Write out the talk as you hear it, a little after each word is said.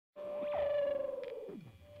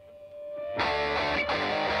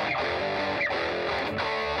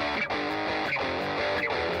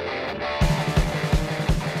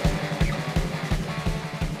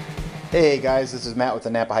Hey guys, this is Matt with the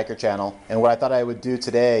Napa Hiker channel, and what I thought I would do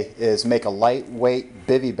today is make a lightweight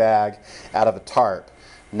bivy bag out of a tarp.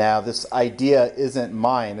 Now this idea isn't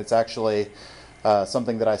mine, it's actually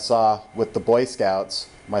something that I saw with the Boy Scouts.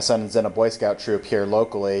 My son is in a Boy Scout troop here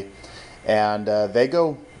locally, and they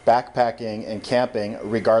go backpacking and camping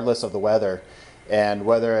regardless of the weather, and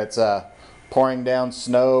whether it's pouring down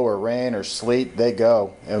snow or rain or sleet, they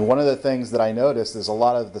go. And one of the things that I noticed is a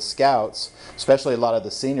lot of the scouts, especially a lot of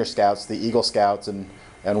the senior scouts, the Eagle Scouts and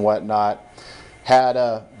whatnot, had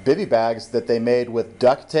bivy bags that they made with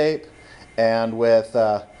duct tape and with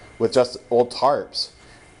just old tarps.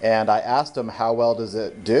 And I asked them, how well does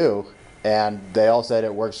it do? And they all said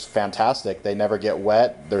it works fantastic. They never get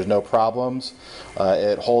wet, there's no problems,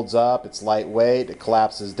 it holds up, it's lightweight, it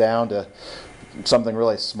collapses down to something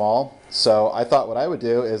really small. So I thought what I would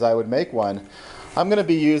do is I would make one. I'm going to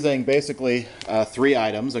be using basically three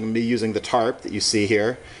items. I'm going to be using the tarp that you see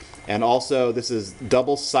here, and also this is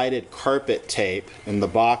double-sided carpet tape in the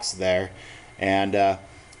box there, and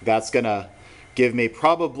that's going to give me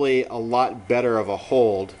probably a lot better of a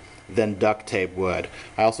hold than duct tape would.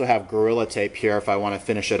 I also have Gorilla Tape here if I want to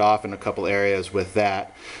finish it off in a couple areas with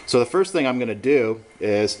that. So the first thing I'm going to do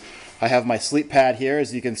is I have my sleep pad here,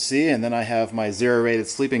 as you can see, and then I have my zero-rated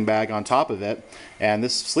sleeping bag on top of it. And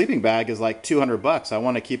this sleeping bag is like 200 bucks. I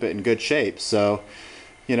want to keep it in good shape. So,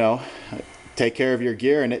 you know, take care of your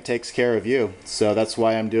gear and it takes care of you. So that's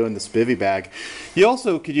why I'm doing this bivy bag. You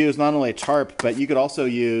also could use not only a tarp, but you could also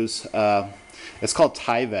use, it's called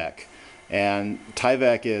Tyvek. And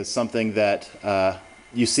Tyvek is something that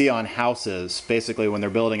you see on houses. Basically, when they're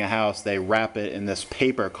building a house, they wrap it in this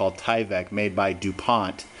paper called Tyvek made by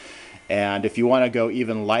DuPont. And if you want to go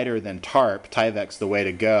even lighter than tarp, Tyvek's the way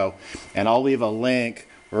to go. And I'll leave a link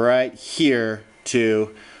right here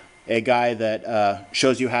to a guy that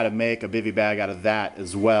shows you how to make a bivy bag out of that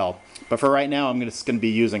as well. But for right now, I'm just going to be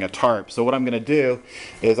using a tarp. So what I'm going to do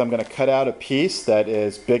is I'm going to cut out a piece that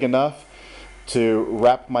is big enough to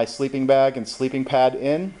wrap my sleeping bag and sleeping pad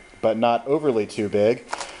in, but not overly too big.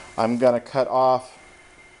 I'm going to cut off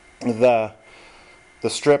the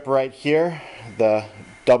strip right here, the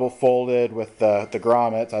double folded with the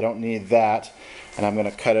grommets. I don't need that, and I'm going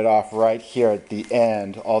to cut it off right here at the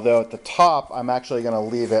end, although at the top I'm actually going to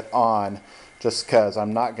leave it on just because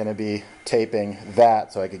I'm not going to be taping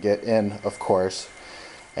that so I could get in, of course.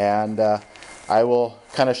 And I will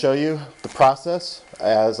kind of show you the process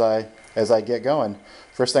as I get going.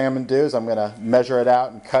 First thing I'm going to do is I'm going to measure it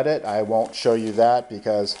out and cut it. I won't show you that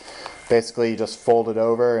because basically you just fold it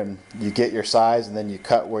over and you get your size and then you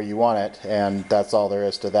cut where you want it, and that's all there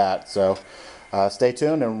is to that. So stay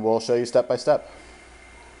tuned and we'll show you step by step.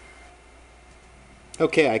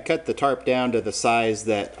 Okay, I cut the tarp down to the size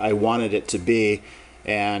that I wanted it to be,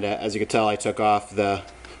 and as you can tell, I took off the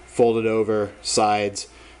folded over sides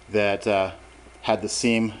that had the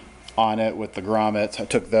seam on it with the grommets. I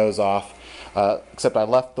took those off, except I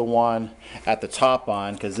left the one at the top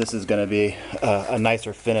on because this is going to be a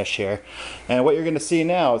nicer finish here. And what you're going to see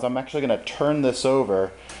now is I'm actually going to turn this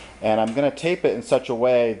over, and I'm going to tape it in such a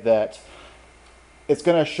way that it's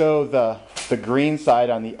going to show the green side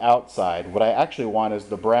on the outside. What I actually want is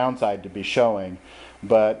the brown side to be showing,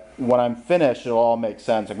 but when I'm finished it'll all make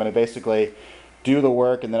sense. I'm going to basically do the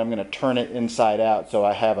work and then I'm going to turn it inside out so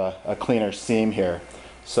I have a cleaner seam here.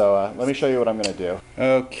 So let me show you what I'm going to do.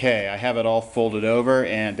 Okay, I have it all folded over,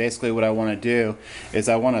 and basically what I want to do is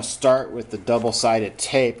I want to start with the double-sided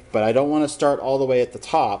tape, but I don't want to start all the way at the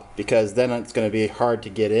top because then it's going to be hard to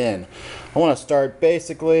get in. I want to start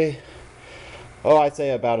basically, I'd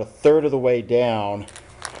say about a third of the way down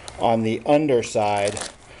on the underside.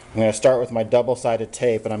 I'm going to start with my double-sided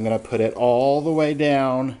tape and I'm going to put it all the way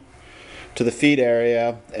down to the feet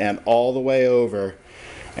area and all the way over,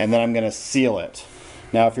 and then I'm going to seal it.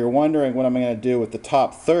 Now if you're wondering what I'm going to do with the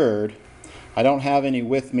top third, I don't have any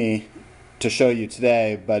with me to show you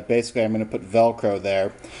today, but basically I'm going to put Velcro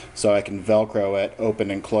there so I can Velcro it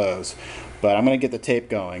open and close. But I'm going to get the tape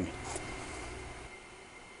going.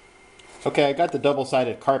 Okay, I got the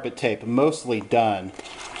double-sided carpet tape mostly done.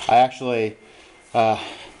 I actually,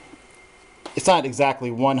 it's not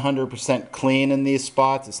exactly 100% clean in these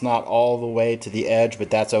spots. It's not all the way to the edge, but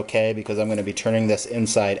that's okay because I'm going to be turning this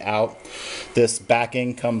inside out. This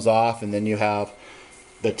backing comes off and then you have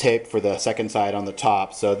the tape for the second side on the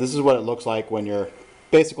top. So this is what it looks like when you're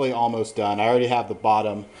basically almost done. I already have the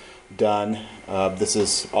bottom done. This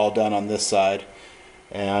is all done on this side.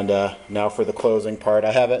 And now for the closing part.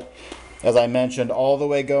 I have it, as I mentioned, all the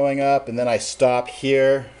way going up, and then I stop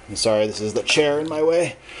here. I'm sorry, this is the chair in my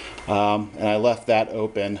way. And I left that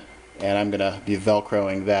open, and I'm going to be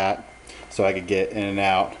Velcroing that so I could get in and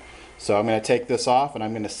out. So I'm going to take this off and I'm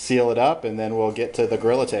going to seal it up, and then we'll get to the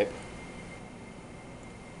Gorilla Tape.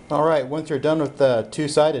 Alright, once you're done with the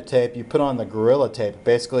two-sided tape, you put on the Gorilla Tape.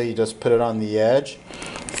 Basically, you just put it on the edge,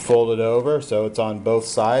 fold it over so it's on both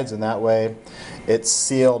sides, and that way it's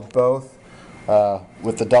sealed both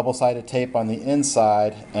with the double-sided tape on the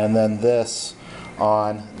inside and then this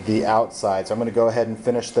on the outside. So I'm going to go ahead and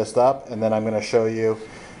finish this up, and then I'm going to show you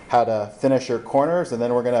how to finish your corners, and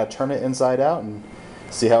then we're going to turn it inside out and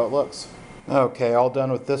see how it looks. Okay, all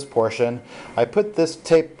done with this portion. I put this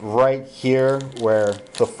tape right here where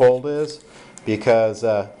the fold is because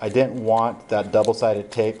I didn't want that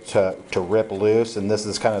double-sided tape to rip loose, and this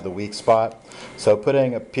is kind of the weak spot. So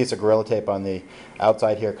putting a piece of Gorilla Tape on the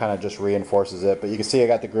outside here kind of just reinforces it. But you can see I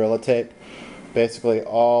got the Gorilla Tape basically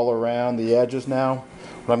all around the edges now.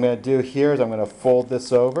 What I'm going to do here is I'm going to fold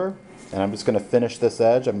this over, and I'm just going to finish this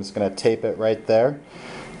edge. I'm just going to tape it right there,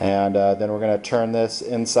 and then we're going to turn this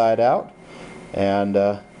inside out, and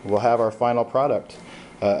we'll have our final product.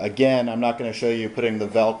 Again, I'm not going to show you putting the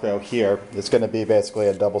Velcro here. It's going to be basically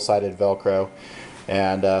a double-sided Velcro,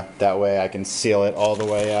 and that way I can seal it all the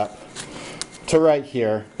way up to right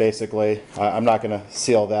here. Basically, I'm not going to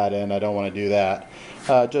seal that in. I don't want to do that.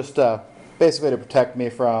 Just basically to protect me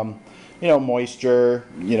from, moisture,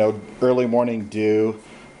 early morning dew,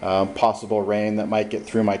 possible rain that might get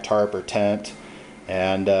through my tarp or tent,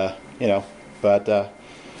 and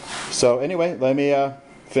so anyway, let me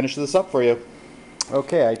finish this up for you.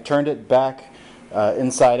 Okay, I turned it back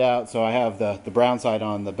inside out, so I have the brown side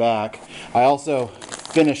on the back. I also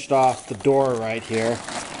finished off the door right here,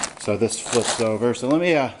 so this flips over. So let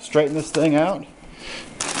me straighten this thing out,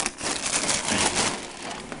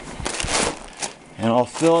 and I'll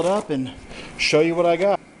fill it up and show you what I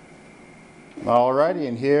got. Alrighty,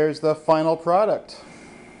 and here's the final product.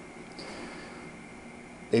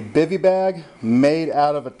 A bivy bag made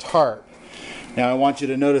out of a tarp. Now I want you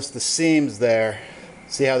to notice the seams there.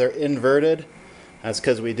 See how they're inverted? That's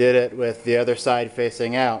because we did it with the other side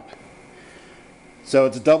facing out. So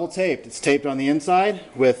it's double taped. It's taped on the inside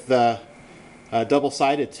with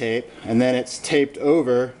double-sided tape, and then it's taped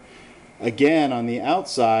over again on the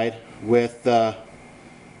outside with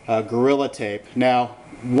Gorilla Tape. Now,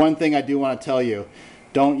 one thing I do want to tell you,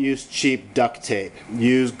 don't use cheap duct tape.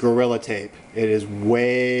 Use Gorilla Tape. It is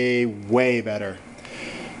way, way better.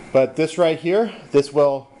 But this right here, this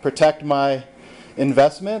will protect my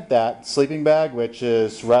investment, that sleeping bag, which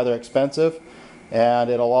is rather expensive, and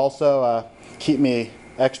it'll also keep me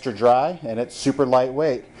extra dry, and it's super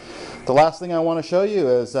lightweight. The last thing I want to show you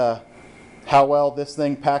is how well this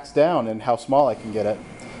thing packs down and how small I can get it.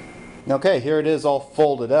 Okay, here it is all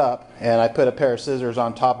folded up, and I put a pair of scissors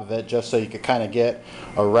on top of it just so you could kind of get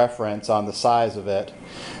a reference on the size of it.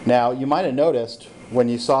 Now, you might have noticed when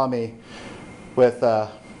you saw me with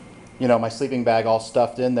my sleeping bag all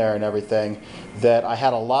stuffed in there and everything, that I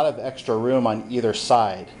had a lot of extra room on either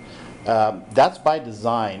side. That's by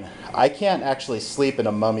design. I can't actually sleep in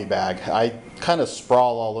a mummy bag. I kind of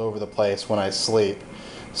sprawl all over the place when I sleep.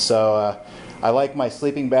 So I like my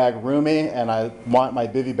sleeping bag roomy, and I want my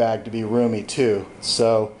bivy bag to be roomy too.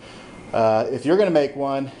 So if you're going to make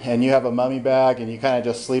one and you have a mummy bag and you kind of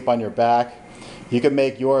just sleep on your back, you can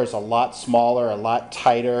make yours a lot smaller, a lot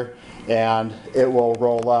tighter, and it will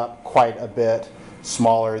roll up quite a bit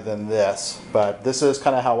smaller than this. But this is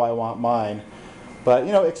kind of how I want mine. But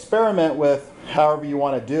experiment with however you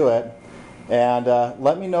want to do it, and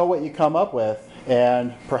let me know what you come up with,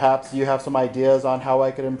 and perhaps you have some ideas on how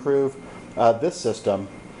I could improve this system.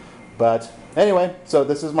 But anyway, so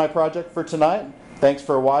this is my project for tonight. Thanks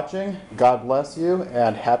for watching. God bless you,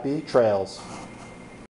 and happy trails.